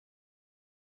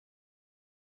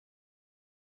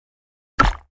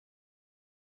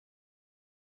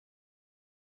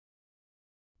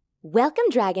Welcome,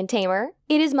 Dragon Tamer.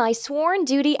 It is my sworn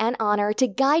duty and honor to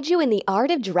guide you in the art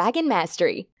of dragon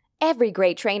mastery. Every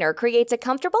great trainer creates a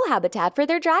comfortable habitat for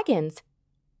their dragons.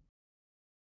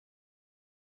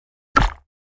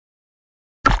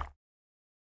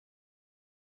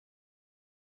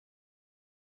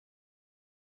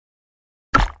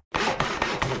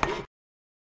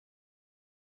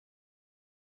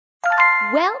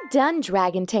 Well done,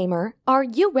 Dragon Tamer. Are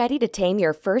you ready to tame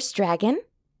your first dragon?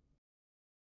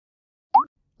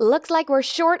 Looks like we're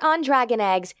short on dragon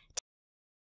eggs.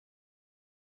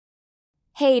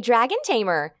 Hey, Dragon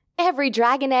Tamer. Every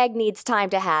dragon egg needs time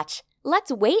to hatch.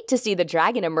 Let's wait to see the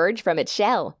dragon emerge from its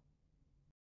shell.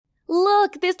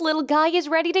 Look, this little guy is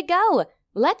ready to go.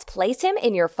 Let's place him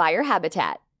in your fire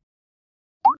habitat.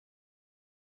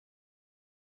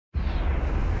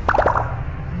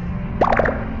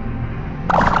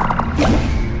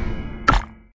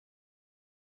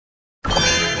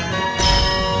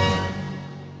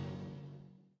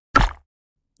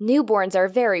 Newborns are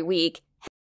very weak.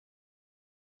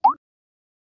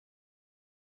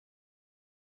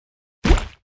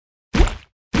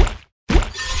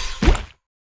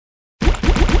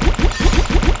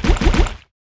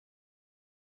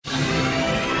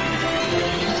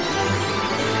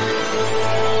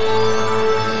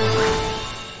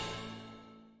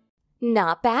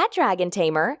 Not bad, Dragon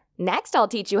Tamer. Next, I'll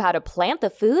teach you how to plant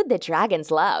the food that dragons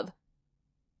love.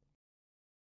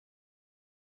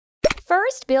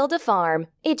 First, build a farm.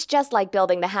 It's just like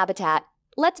building the habitat.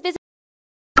 Let's visit.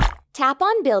 Tap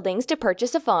on buildings to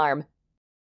purchase a farm.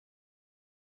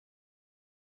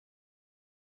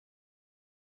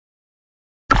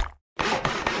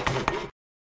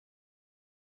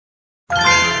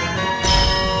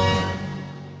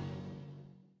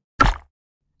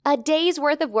 A day's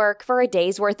worth of work for a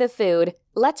day's worth of food.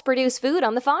 Let's produce food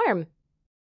on the farm.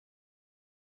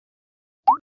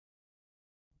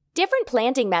 Different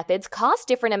planting methods cost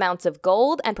different amounts of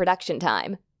gold and production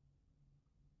time.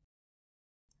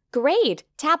 Great!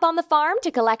 Tap on the farm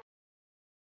to collect.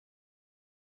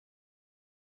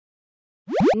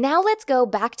 Now let's go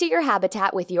back to your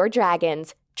habitat with your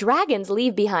dragons. Dragons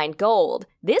leave behind gold.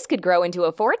 This could grow into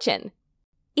a fortune.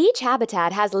 Each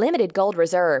habitat has limited gold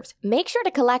reserves. Make sure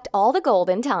to collect all the gold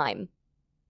in time.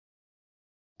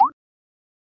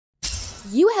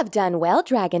 You have done well,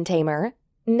 Dragon Tamer.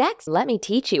 Next, let me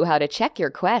teach you how to check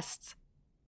your quests.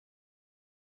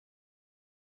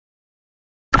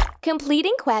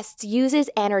 Completing quests uses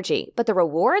energy, but the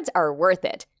rewards are worth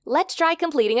it. Let's try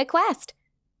completing a quest.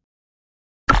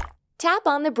 Tap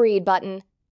on the breed button.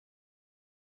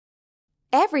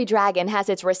 Every dragon has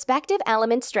its respective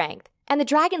element strength, and the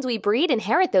dragons we breed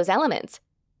inherit those elements.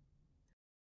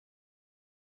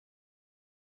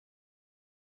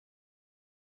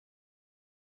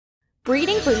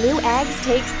 Breeding for new eggs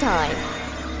takes time.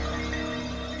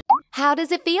 How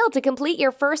does it feel to complete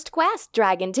your first quest,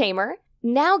 Dragon Tamer?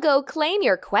 Now go claim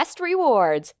your quest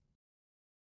rewards.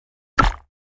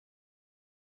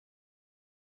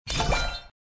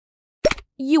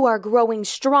 You are growing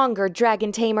stronger,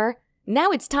 Dragon Tamer.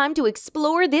 Now it's time to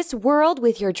explore this world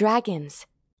with your dragons.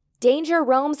 Danger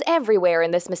roams everywhere in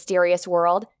this mysterious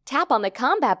world. Tap on the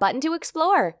combat button to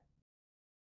explore.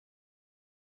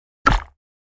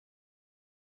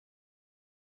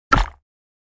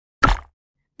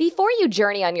 Before you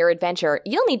journey on your adventure,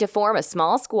 you'll need to form a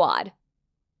small squad.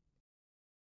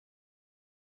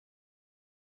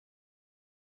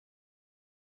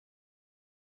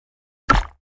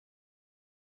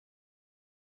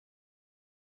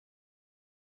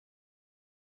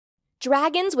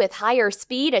 Dragons with higher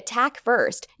speed attack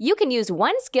first. You can use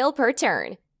one skill per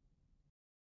turn.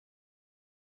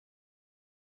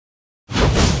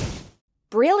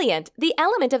 Brilliant! The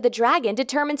element of the dragon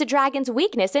determines a dragon's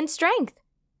weakness and strength.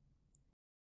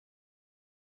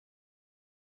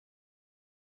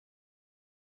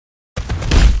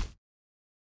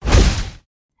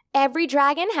 Every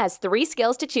dragon has 3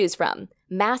 skills to choose from.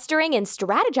 Mastering and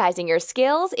strategizing your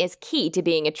skills is key to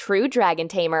being a true dragon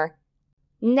tamer.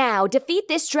 Now, defeat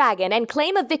this dragon and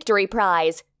claim a victory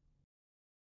prize.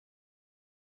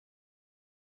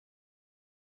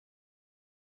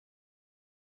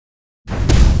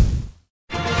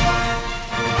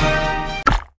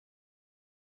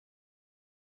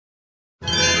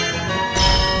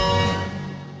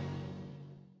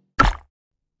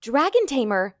 Dragon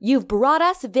Tamer, you've brought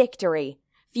us victory.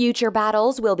 Future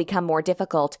battles will become more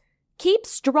difficult. Keep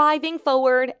striving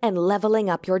forward and leveling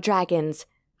up your dragons.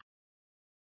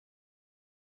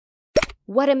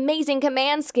 What amazing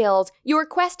command skills! Your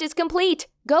quest is complete!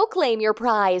 Go claim your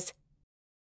prize!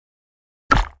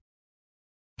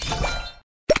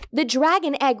 The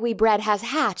dragon egg we bred has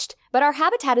hatched, but our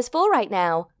habitat is full right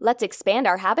now. Let's expand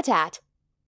our habitat.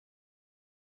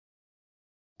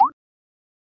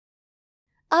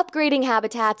 Upgrading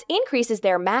habitats increases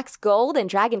their max gold and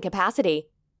dragon capacity.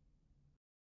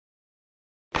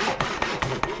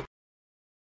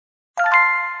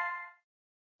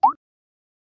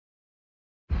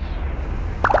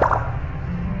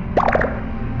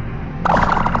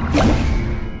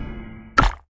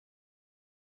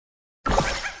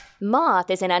 Moth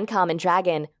is an uncommon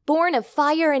dragon, born of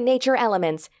fire and nature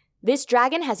elements. This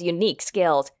dragon has unique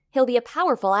skills. He'll be a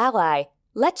powerful ally.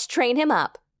 Let's train him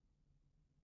up.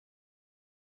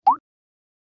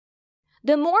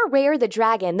 The more rare the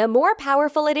dragon, the more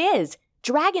powerful it is.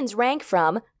 Dragons rank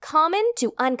from common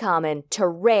to uncommon to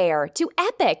rare to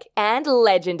epic and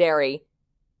legendary.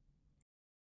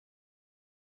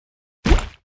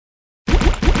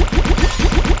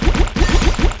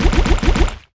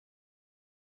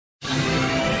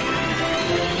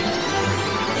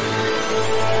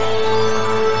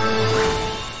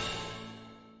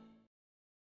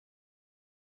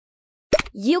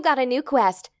 You got a new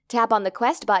quest. Tap on the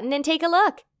quest button and take a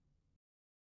look.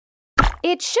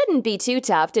 It shouldn't be too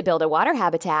tough to build a water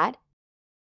habitat.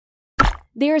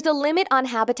 There's a limit on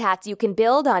habitats you can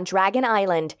build on Dragon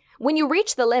Island. When you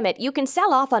reach the limit, you can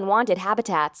sell off unwanted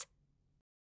habitats.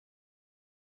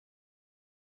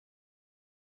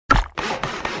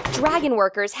 Dragon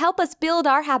workers help us build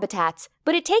our habitats,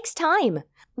 but it takes time.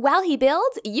 While he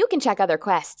builds, you can check other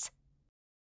quests.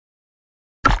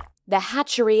 The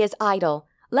hatchery is idle.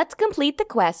 Let's complete the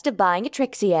quest of buying a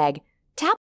Trixie egg.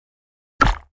 Tap.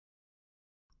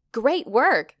 Great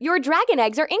work! Your dragon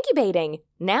eggs are incubating.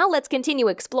 Now let's continue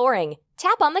exploring.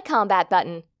 Tap on the combat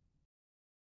button.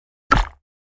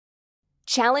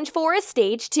 Challenge 4 is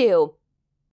Stage 2.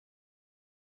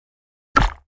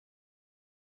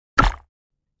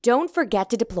 Don't forget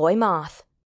to deploy Moth.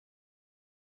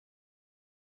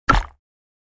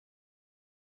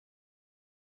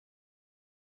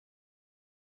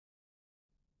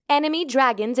 Enemy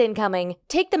dragons incoming.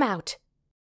 Take them out.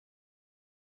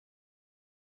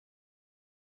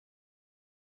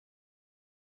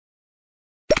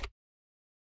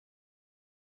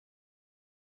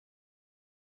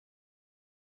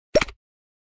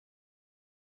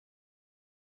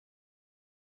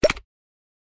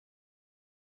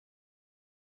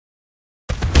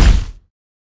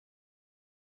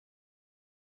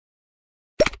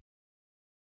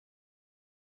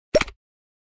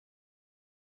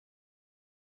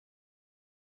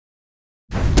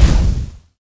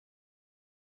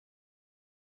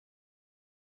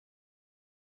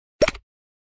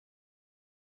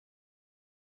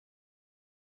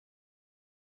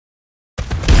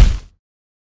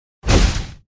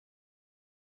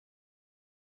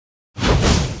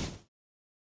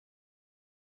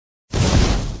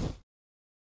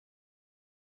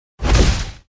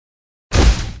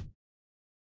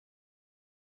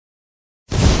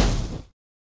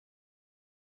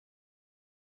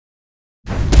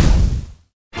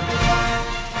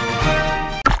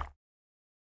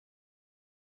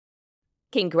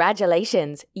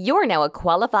 Congratulations! You're now a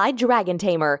qualified dragon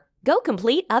tamer. Go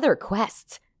complete other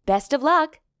quests. Best of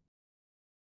luck!